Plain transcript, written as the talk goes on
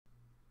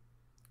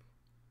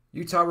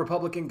Utah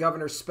Republican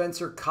Governor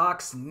Spencer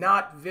Cox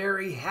not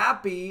very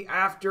happy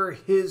after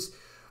his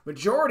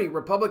majority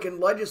Republican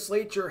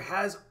legislature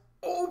has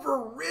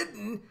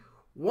overridden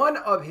one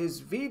of his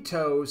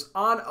vetoes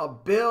on a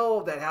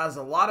bill that has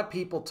a lot of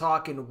people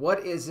talking.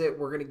 What is it?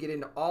 We're going to get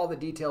into all the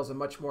details and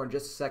much more in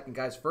just a second,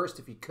 guys. First,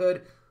 if you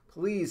could,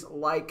 please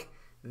like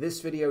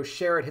this video,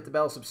 share it, hit the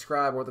bell,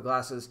 subscribe, or the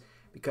glasses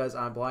because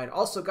I'm blind.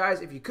 Also,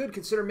 guys, if you could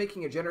consider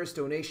making a generous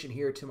donation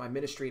here to my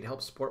ministry to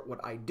help support what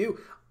I do.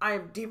 I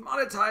am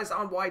demonetized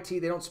on YT. They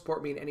don't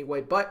support me in any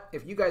way. But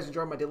if you guys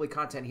enjoy my daily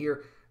content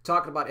here,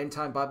 talking about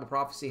end-time Bible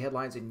prophecy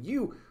headlines, and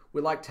you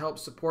would like to help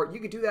support, you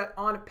can do that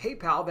on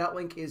PayPal. That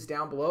link is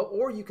down below.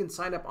 Or you can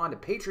sign up onto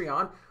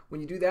Patreon. When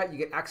you do that, you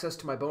get access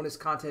to my bonus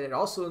content. It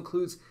also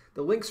includes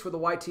the links for the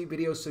YT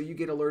videos, so you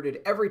get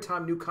alerted every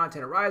time new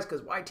content arrives,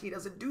 because YT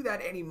doesn't do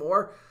that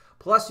anymore.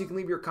 Plus, you can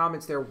leave your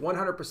comments there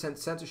 100%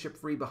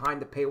 censorship-free behind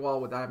the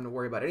paywall without having to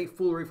worry about any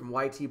foolery from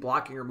YT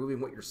blocking or moving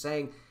what you're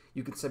saying.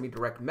 You can send me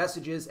direct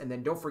messages. And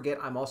then don't forget,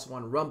 I'm also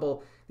on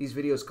Rumble. These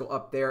videos go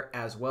up there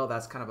as well.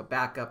 That's kind of a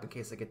backup in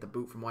case I get the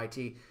boot from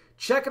YT.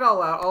 Check it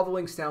all out. All the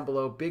links down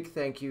below. Big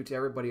thank you to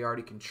everybody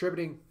already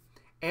contributing.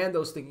 And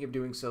those thinking of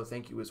doing so,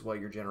 thank you as well.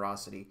 Your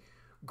generosity,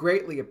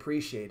 greatly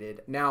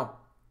appreciated. Now,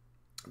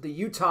 the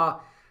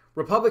Utah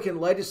Republican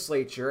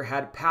legislature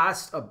had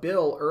passed a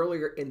bill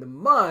earlier in the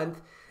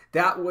month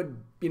that would,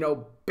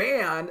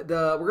 ban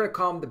we're going to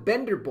call them the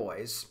Bender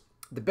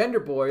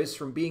Boys,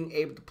 from being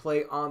able to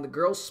play on the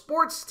girls'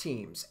 sports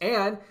teams.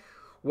 And,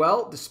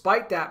 well,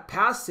 despite that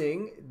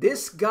passing,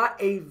 this got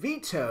a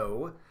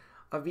veto,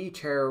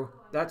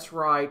 that's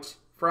right,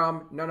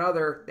 from none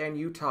other than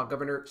Utah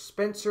Governor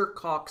Spencer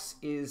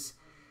Cox's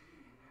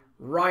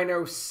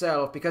rhino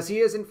self, because he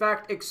has, in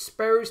fact,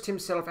 exposed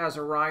himself as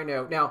a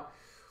rhino. Now,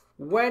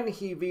 when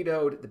he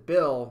vetoed the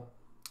bill,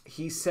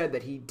 he said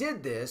that he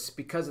did this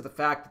because of the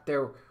fact that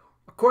there were,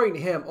 according to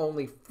him,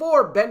 only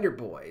 4 Bender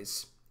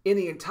boys in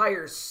the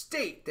entire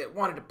state that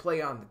wanted to play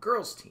on the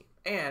girls' team.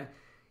 And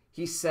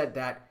he said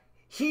that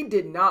he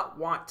did not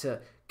want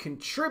to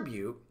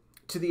contribute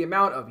to the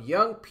amount of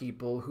young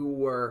people who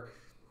were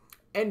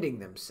ending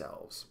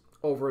themselves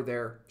over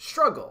their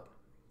struggle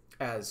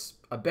as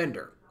a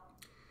Bender.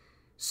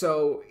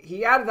 So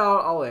he added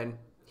all in.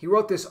 He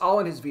wrote this all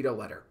in his veto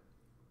letter.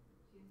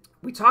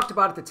 We talked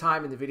about at the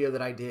time in the video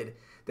that I did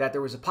that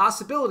there was a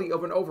possibility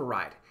of an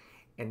override.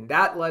 And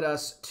that led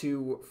us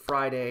to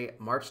Friday,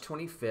 March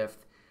 25th.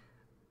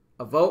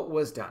 A vote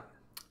was done.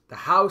 The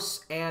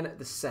House and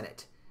the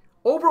Senate.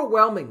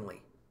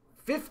 Overwhelmingly,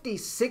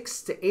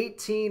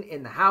 56-18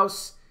 in the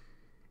House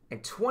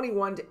and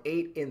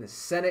 21-8 in the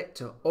Senate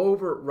to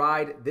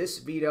override this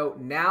veto,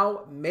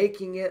 now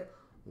making it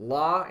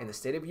law in the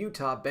state of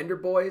Utah. Bender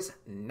boys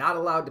not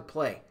allowed to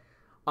play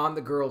on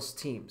the girls'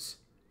 teams.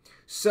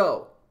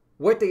 So,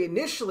 what they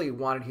initially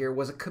wanted here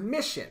was a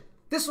commission.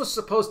 This was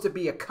supposed to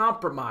be a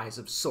compromise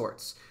of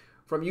sorts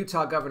from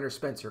Utah Governor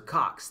Spencer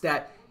Cox,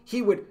 that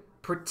he would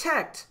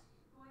protect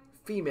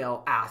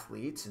female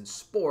athletes in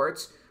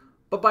sports,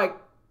 but by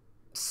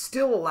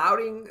still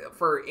allowing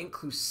for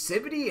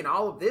inclusivity and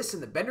all of this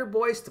and the Bender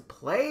boys to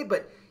play.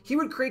 But he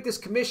would create this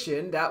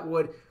commission that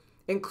would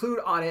include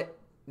on it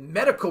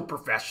medical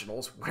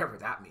professionals, whatever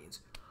that means,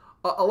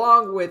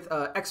 along with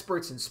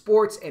experts in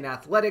sports and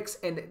athletics,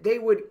 and they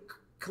would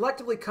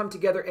collectively come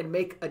together and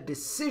make a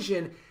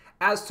decision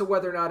as to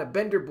whether or not a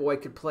Bender boy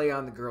could play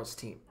on the girls'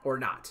 team or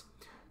not.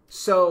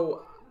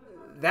 So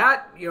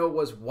that,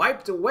 was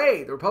wiped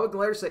away. The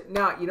Republican leaders said,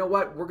 nah, you know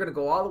what? We're going to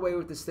go all the way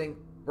with this thing.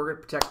 We're going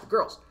to protect the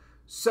girls.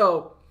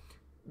 So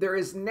there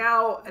is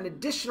now an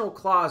additional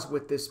clause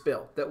with this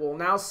bill that will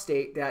now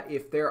state that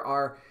if there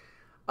are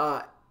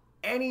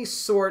any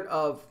sort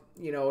of,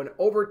 an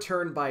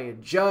overturn by a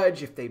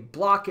judge, if they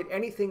block it,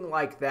 anything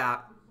like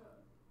that,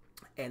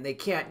 and they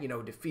can't,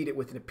 defeat it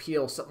with an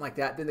appeal, something like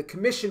that, then the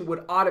commission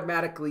would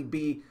automatically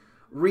be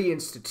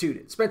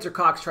reinstituted. Spencer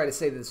Cox tried to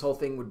say that this whole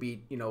thing would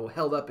be,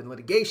 held up in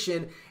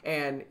litigation,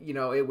 and,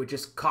 it would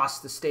just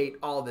cost the state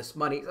all this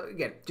money.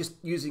 Again, just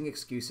using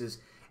excuses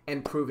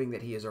and proving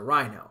that he is a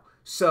rhino.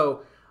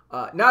 So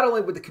not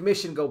only would the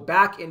commission go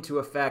back into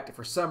effect if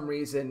for some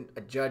reason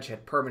a judge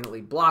had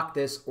permanently blocked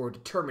this or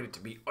determined it to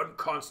be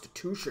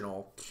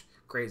unconstitutional,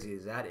 crazy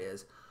as that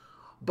is,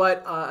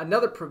 but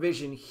another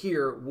provision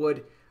here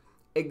would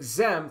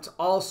exempt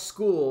all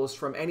schools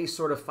from any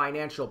sort of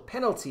financial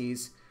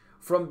penalties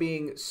from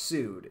being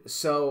sued.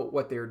 So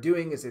what they're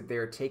doing is that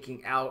they're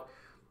taking out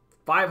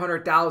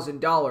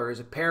 $500,000,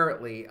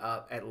 apparently,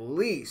 at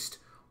least,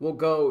 will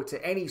go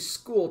to any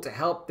school to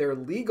help their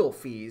legal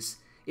fees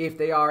if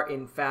they are,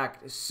 in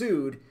fact,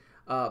 sued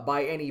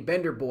by any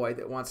Bender boy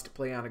that wants to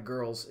play on a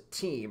girls'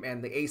 team.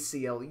 And the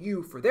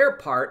ACLU, for their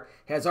part,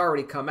 has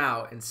already come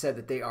out and said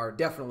that they are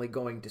definitely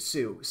going to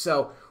sue.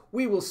 So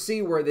we will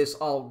see where this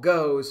all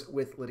goes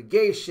with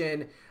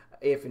litigation,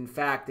 if in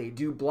fact they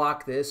do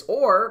block this,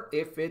 or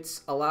if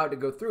it's allowed to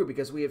go through,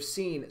 because we have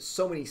seen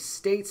so many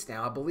states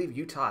now. I believe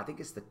Utah, I think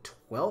it's the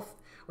 12th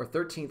or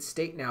 13th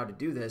state now to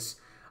do this.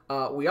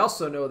 We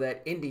also know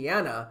that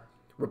Indiana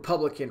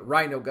Republican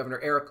Rhino Governor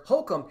Eric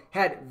Holcomb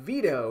had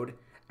vetoed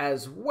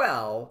as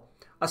well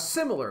a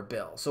similar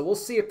bill. So we'll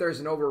see if there's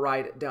an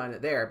override done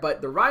there.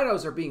 But the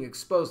rhinos are being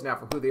exposed now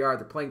for who they are.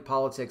 They're playing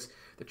politics.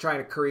 They're trying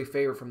to curry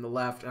favor from the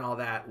left and all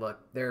that. Look,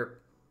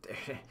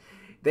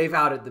 they've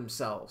outed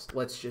themselves,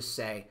 let's just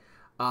say.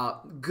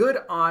 Good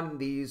on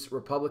these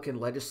Republican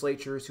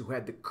legislatures who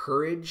had the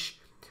courage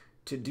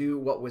to do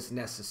what was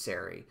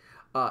necessary.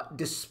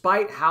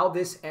 Despite how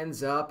this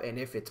ends up and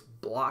if it's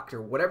blocked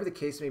or whatever the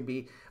case may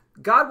be,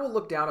 God will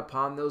look down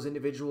upon those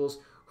individuals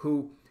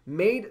who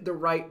made the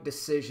right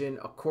decision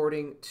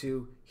according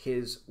to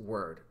his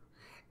word.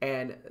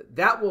 And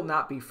that will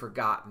not be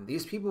forgotten.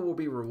 These people will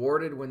be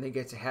rewarded when they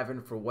get to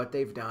heaven for what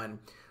they've done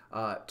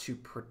to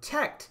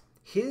protect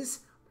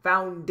his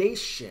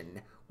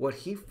foundation, what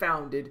he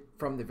founded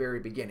from the very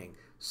beginning.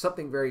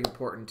 Something very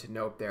important to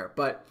note there.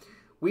 But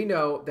we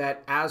know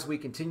that as we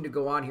continue to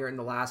go on here in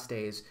the last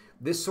days,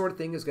 this sort of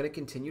thing is going to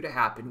continue to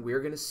happen. We're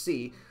going to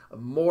see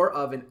more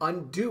of an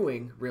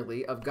undoing,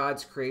 really, of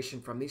God's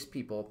creation from these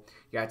people.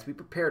 You have to be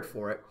prepared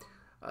for it.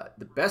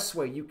 The best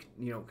way you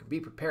can be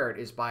prepared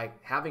is by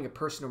having a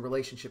personal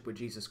relationship with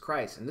Jesus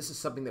Christ. And this is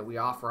something that we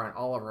offer on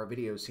all of our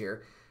videos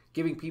here,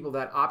 giving people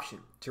that option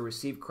to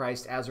receive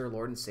Christ as our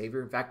Lord and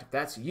Savior. In fact, if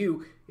that's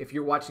you, if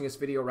you're watching this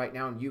video right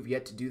now and you've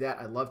yet to do that,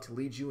 I'd love to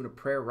lead you in a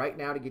prayer right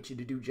now to get you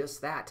to do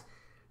just that.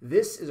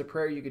 This is a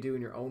prayer you could do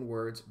in your own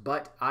words,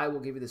 but I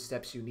will give you the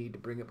steps you need to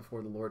bring it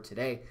before the Lord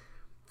today.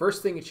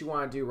 First thing that you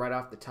want to do right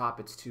off the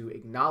top is to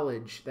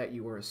acknowledge that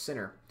you are a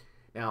sinner.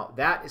 Now,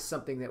 that is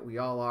something that we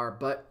all are,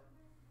 but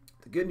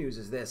the good news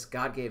is this: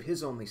 God gave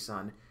his only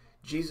son,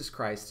 Jesus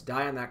Christ, to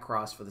die on that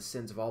cross for the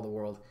sins of all the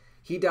world.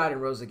 He died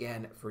and rose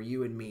again for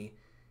you and me.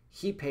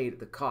 He paid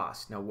the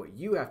cost. Now, what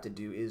you have to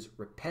do is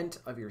repent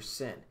of your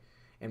sin.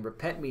 And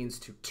repent means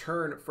to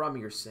turn from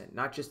your sin,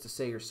 not just to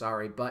say you're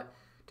sorry, but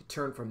to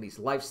turn from these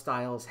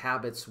lifestyles,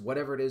 habits,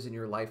 whatever it is in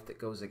your life that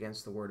goes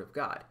against the word of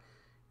God.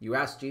 You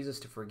ask Jesus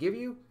to forgive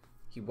you,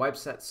 he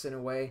wipes that sin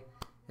away,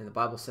 and the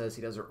Bible says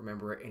he doesn't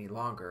remember it any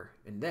longer.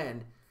 And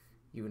then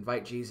you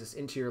invite Jesus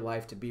into your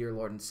life to be your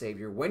Lord and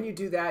Savior. When you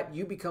do that,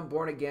 you become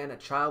born again, a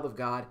child of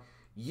God.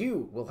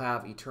 You will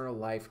have eternal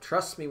life.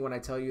 Trust me when I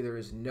tell you there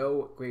is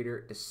no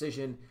greater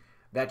decision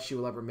that you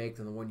will ever make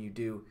than the one you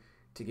do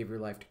to give your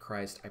life to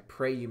Christ. I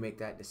pray you make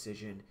that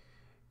decision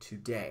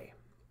today.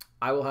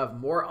 I will have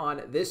more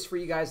on this for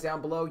you guys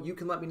down below. You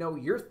can let me know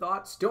your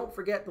thoughts. Don't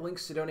forget the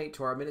links to donate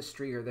to our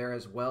ministry are there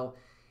as well.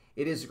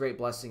 It is a great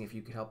blessing if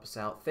you could help us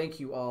out. Thank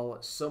you all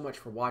so much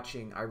for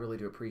watching. I really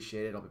do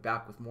appreciate it. I'll be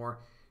back with more.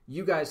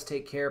 You guys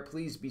take care.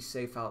 Please be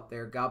safe out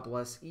there. God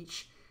bless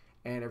each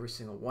and every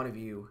single one of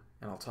you,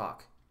 and I'll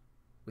talk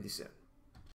with you soon.